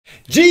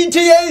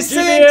GTA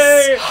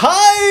 6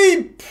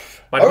 hype!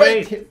 But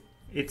wait,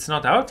 it's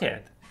not out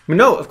yet.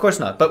 No, of course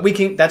not. But we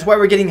can. That's why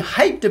we're getting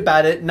hyped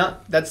about it.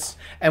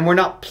 And we're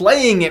not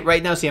playing it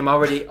right now. See, I'm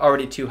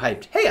already too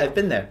hyped. Hey, I've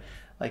been there.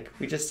 Like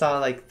we just saw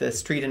like the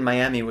street in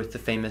Miami with the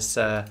famous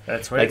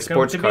that's where like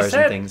sports cars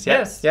and things.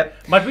 Yes.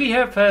 Yep. But we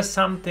have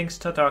some things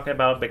to talk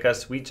about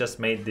because we just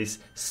made this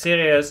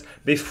series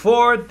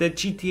before the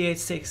GTA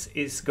 6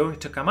 is going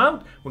to come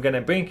out. We're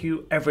gonna bring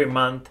you every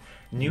month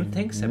new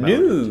things about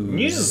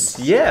news.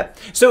 Yeah.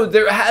 So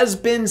there has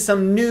been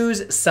some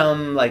news,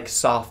 some like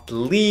soft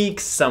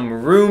leaks,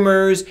 some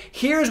rumors.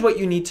 Here's what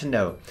you need to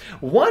know.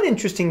 One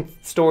interesting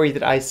story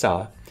that I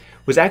saw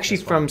was actually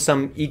from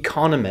some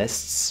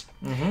economists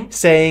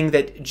saying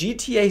that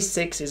GTA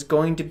 6 is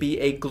going to be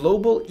a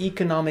global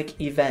economic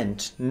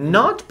event,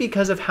 not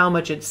because of how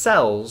much it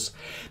sells,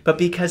 but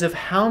because of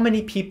how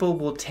many people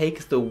will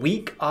take the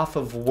week off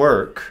of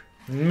work.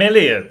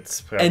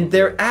 Millions, probably. And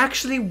they're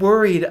actually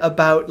worried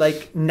about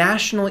like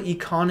national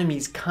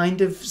economies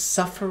kind of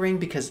suffering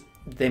because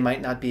they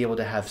might not be able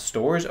to have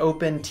stores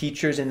open,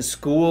 teachers in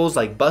schools,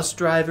 like bus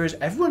drivers.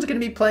 Everyone's going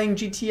to be playing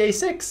GTA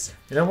 6.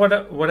 You know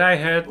what I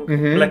heard?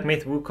 Black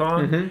Myth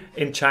Wukong.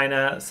 In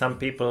China, some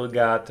people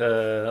got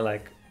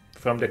like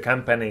from the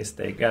companies,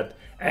 they got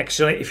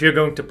actually, if you're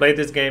going to play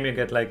this game, you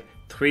get like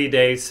 3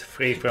 days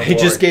free from work. They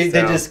just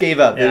gave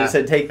up. They just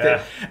said take the.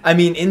 I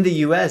mean, in the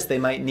US, they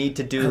might need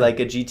to do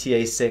like a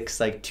GTA 6,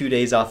 like 2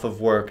 days off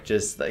of work,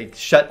 just like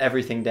shut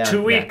everything down.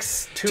 2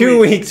 weeks. 2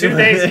 weeks. 2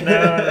 days.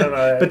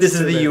 No. But this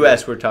is the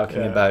US we're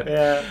talking about.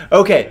 Yeah.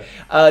 Okay.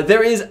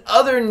 There is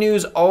other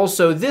news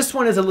also. This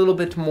one is a little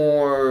bit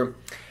more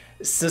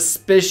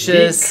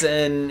suspicious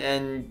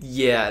and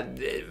yeah,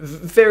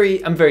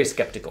 I'm very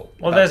skeptical.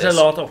 Well, there's a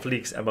lot of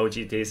leaks about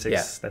GTA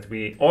 6 that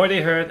we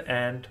already heard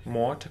and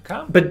more to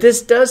come. But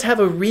this does have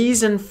a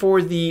reason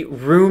for the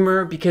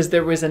rumor because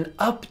there was an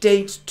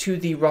update to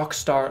the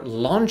Rockstar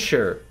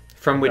launcher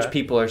from which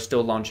people are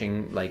still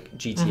launching like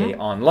GTA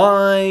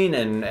Online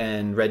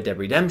and Red Dead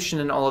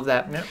Redemption and all of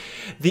that. Yep.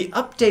 The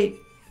update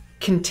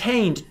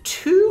contained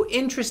 2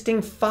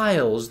 interesting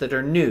files that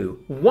are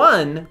new.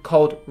 One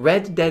called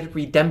Red Dead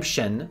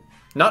Redemption,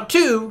 not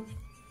 2.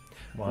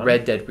 One.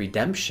 Red Dead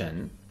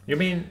Redemption. You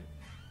mean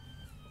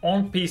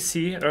on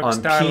PC, Rockstar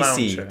on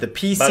PC, launcher. the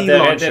PC but the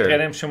launcher. Red Dead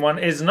Redemption 1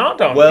 is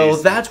not on PC. Well,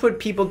 that's what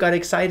people got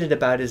excited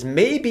about. Is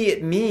maybe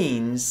it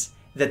means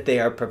that they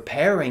are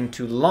preparing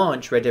to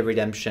launch Red Dead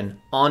Redemption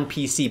on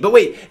PC. But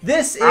wait,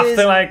 this is...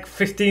 After like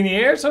 15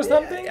 years or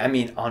something? I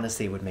mean,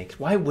 honestly, it would make...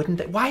 Why wouldn't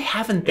they? Why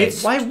haven't they?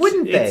 Why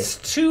wouldn't they? It's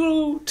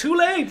too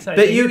late.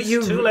 But you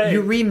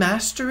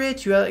remaster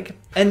it, you like...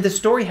 And the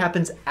story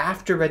happens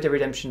after Red Dead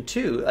Redemption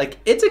 2. Like,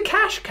 it's a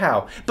cash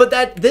cow.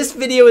 But this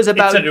video is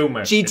about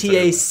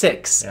GTA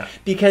 6. Yeah.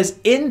 Because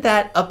in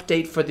that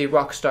update for the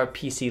Rockstar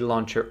PC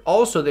launcher,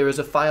 also there is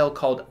a file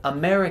called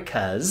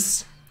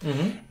Americas.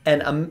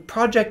 And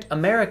Project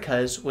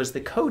Americas was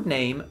the code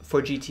name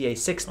for GTA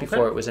 6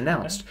 before it was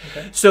announced.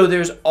 Okay. So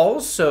there's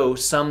also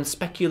some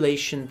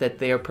speculation that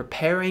they are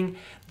preparing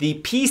the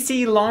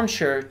PC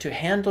launcher to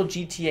handle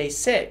GTA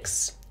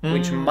 6,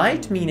 which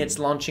might mean it's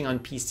launching on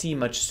PC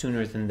much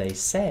sooner than they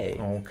say.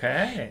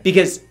 Okay.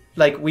 Because,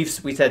 like we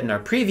said in our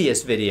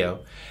previous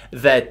video,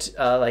 that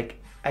like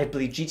I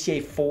believe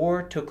GTA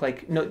 4 took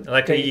like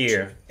a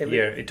year.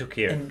 It took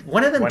a year. And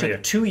one of them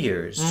took 2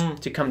 years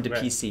to come to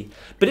PC.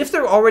 But if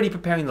they're already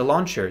preparing the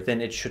launcher,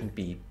 then it shouldn't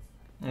be.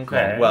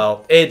 Okay.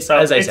 Well, it's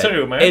as I said, a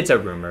rumor. It's a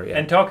rumor. Yeah.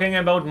 And talking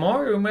about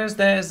more rumors,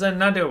 there's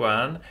another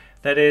one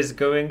that is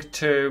going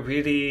to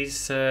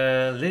release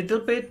a little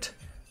bit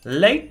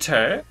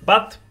later.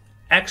 But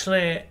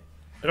actually,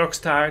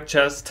 Rockstar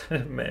just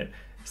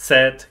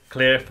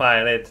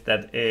clarified it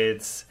that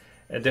it's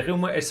the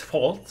rumor is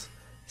false.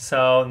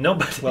 So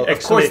nobody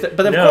of course they're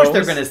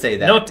going to say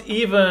that. Not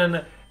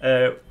even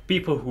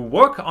people who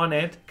work on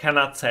it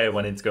cannot say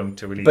when it's going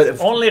to release. But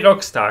only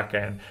Rockstar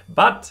can.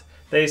 But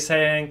they're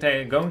saying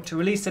they're going to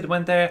release it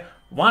when they're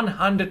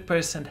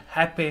 100%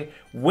 happy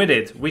with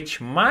it,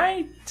 which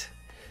might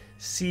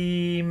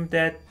seem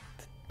that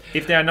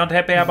if they are not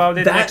happy about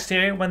it next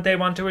year when they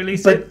want to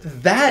release it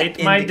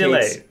might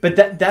delay.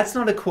 But that's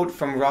not a quote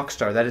from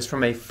Rockstar. That is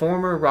from a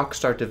former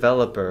Rockstar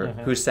developer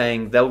who's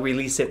saying they'll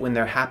release it when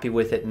they're happy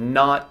with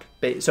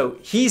it. So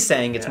he's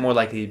saying it's more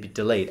likely to be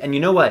delayed. And you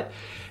know what?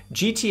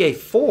 GTA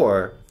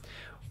 4,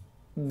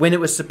 when it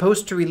was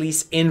supposed to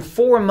release in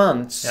 4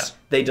 months,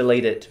 they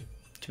delayed it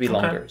to be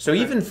longer. So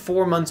even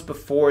 4 months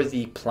before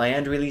the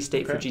planned release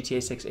date for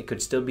GTA 6, it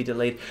could still be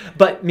delayed.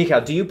 But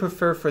Mikhail, do you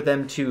prefer for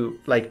them to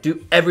like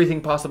do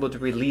everything possible to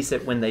release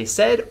it when they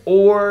said,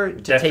 or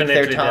to take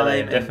their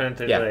time?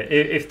 Definitely delay.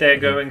 If they're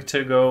going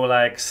to go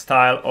like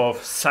style of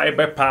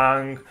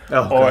Cyberpunk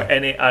or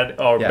any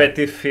or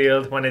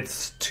Battlefield when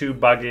it's too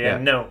buggy,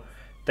 and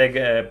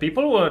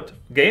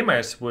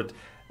gamers would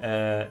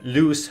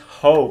lose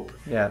hope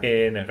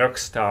in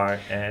Rockstar,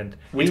 and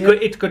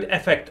it could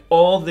affect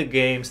all the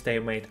games they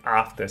made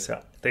after.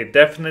 So they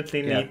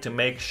definitely need to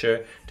make sure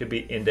to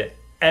be in the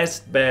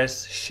as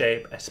best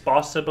shape as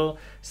possible.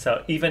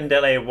 So even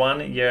delay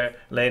 1 year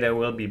later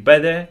will be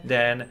better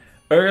than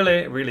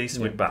early release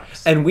with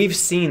bugs. And we've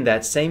seen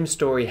that same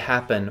story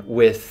happen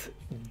with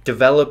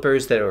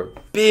developers that are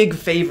big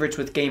favorites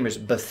with gamers.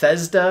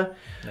 Bethesda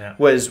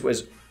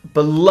was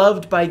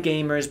beloved by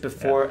gamers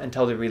before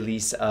until the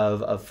release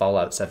of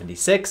Fallout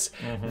 76.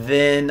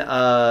 Then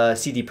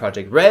CD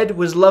Projekt Red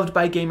was loved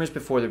by gamers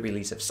before the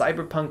release of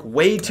Cyberpunk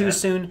way too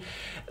soon.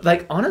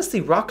 Like,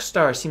 honestly,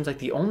 Rockstar seems like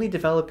the only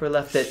developer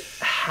left that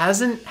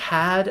hasn't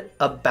had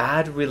a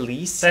bad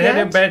release They yet.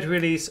 had a bad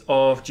release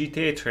of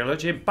GTA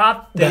Trilogy,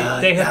 but they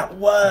have that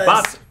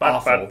was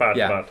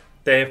but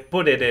they have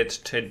put it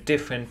to a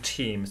different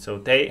team, so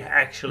they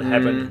actually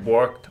haven't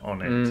worked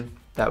on it.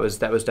 That was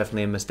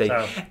definitely a mistake.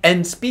 So.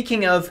 And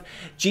speaking of,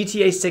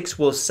 GTA 6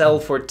 will sell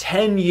for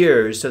 10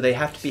 years, so they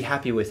have to be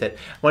happy with it.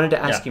 I wanted to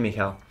ask you,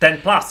 Mikhail.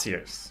 10 plus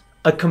years.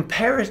 A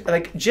comparison,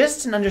 like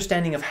just an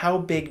understanding of how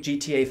big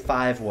GTA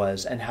 5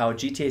 was and how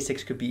GTA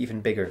 6 could be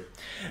even bigger.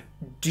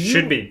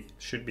 Should be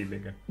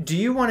bigger. Do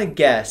you want to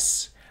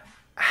guess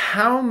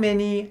how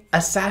many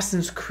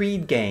Assassin's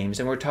Creed games,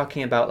 and we're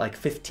talking about like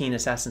 15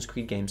 Assassin's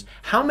Creed games,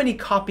 how many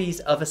copies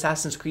of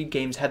Assassin's Creed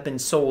games have been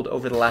sold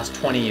over the last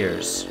 20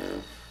 years?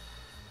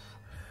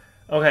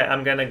 Okay,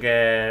 I'm gonna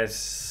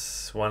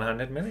guess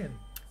 100 million.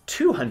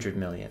 200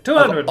 million.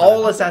 200 of million.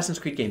 all Assassin's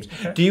Creed games.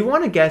 Okay. Do you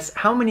want to guess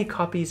how many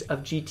copies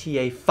of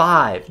GTA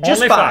 5,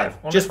 just Only five,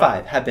 Only just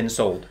five, have been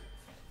sold?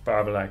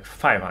 Probably like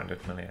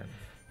 500 million.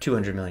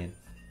 200 million.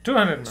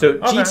 200 million. So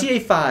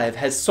GTA 5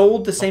 has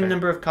sold the same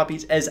number of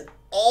copies as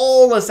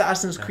all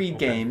Assassin's Creed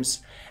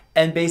games.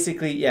 And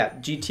basically,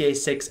 GTA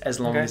 6, as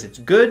long as it's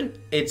good,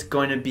 it's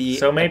going to be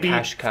so maybe a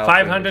cash cow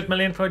 500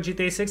 million for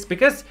GTA 6,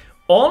 because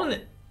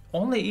only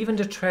even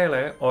the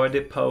trailer or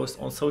the post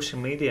on social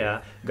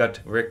media got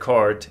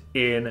record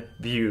in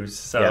views.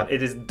 So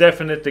it is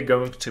definitely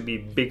going to be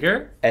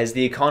bigger. As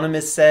The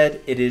Economist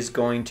said, it is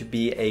going to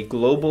be a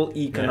global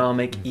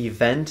economic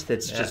event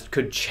that's just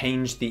could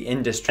change the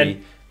industry.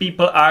 And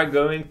people are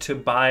going to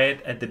buy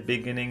it at the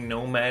beginning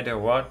no matter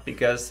what,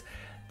 because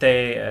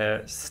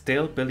they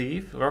still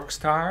believe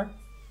Rockstar.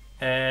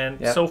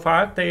 And so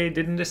far, they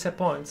didn't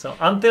disappoint. So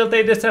until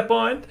they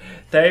disappoint,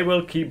 they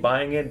will keep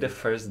buying it the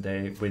first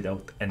day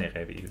without any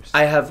reviews.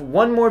 I have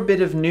one more bit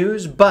of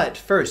news, but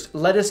first,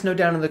 let us know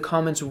down in the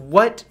comments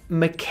what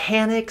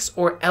mechanics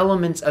or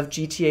elements of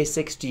GTA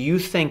 6 do you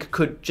think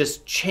could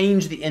just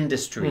change the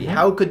industry?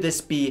 How could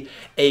this be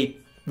a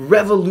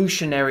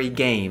revolutionary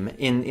game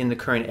in the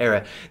current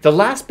era? The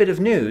last bit of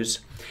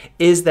news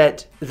is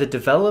that the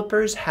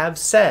developers have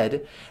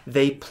said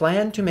they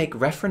plan to make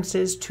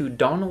references to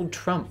Donald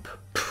Trump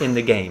in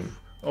the game.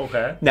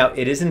 Okay. Now,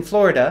 it is in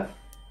Florida.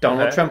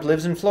 Donald Trump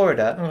lives in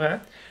Florida. Okay.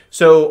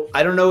 So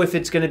I don't know if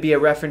it's going to be a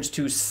reference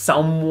to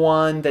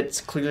someone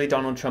that's clearly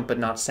Donald Trump but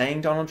not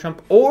saying Donald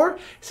Trump, or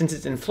since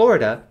it's in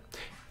Florida,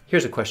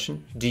 here's a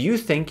question. Do you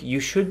think you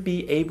should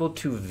be able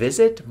to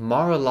visit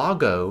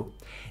Mar-a-Lago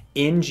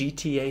in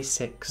GTA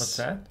 6? What's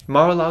that?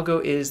 Mar-a-Lago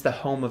is the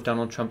home of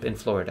Donald Trump in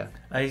Florida.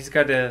 He's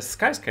got a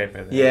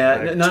skyscraper there. Yeah,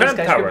 like not Trump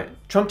a skyscraper. Tower.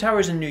 Trump Tower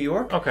is in New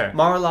York. Okay.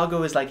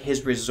 Mar-a-Lago is like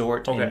his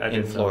resort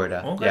in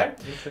Florida. Okay.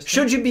 Yeah.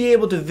 Should you be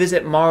able to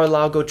visit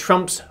Mar-a-Lago,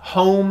 Trump's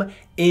home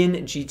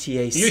in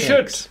GTA 6? You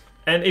should.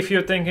 And if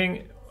you're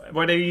thinking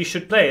whether you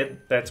should play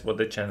it, that's what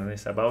the channel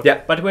is about.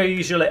 Yeah. But we're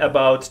usually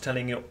about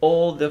telling you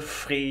all the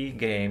free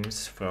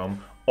games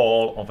from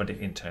all over the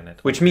internet.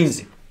 Which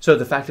means, so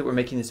the fact that we're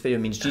making this video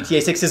means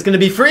GTA 6 is going to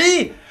be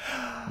free?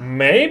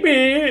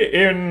 Maybe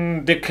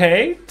in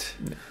decade.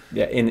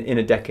 Yeah, in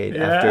a decade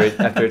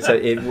after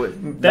it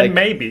would. Then like,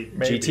 maybe.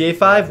 GTA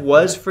 5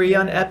 was free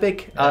on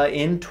Epic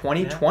in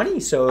 2020,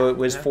 so it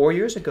was 4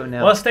 years ago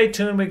now. Well, stay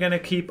tuned. We're gonna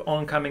keep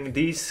on coming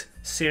these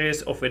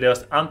series of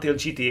videos until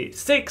GTA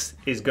 6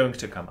 is going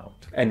to come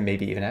out, and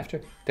maybe even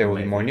after. There will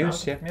be more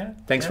news. Yeah.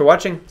 Thanks for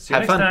watching. See you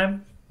Have next fun.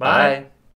 time. Bye.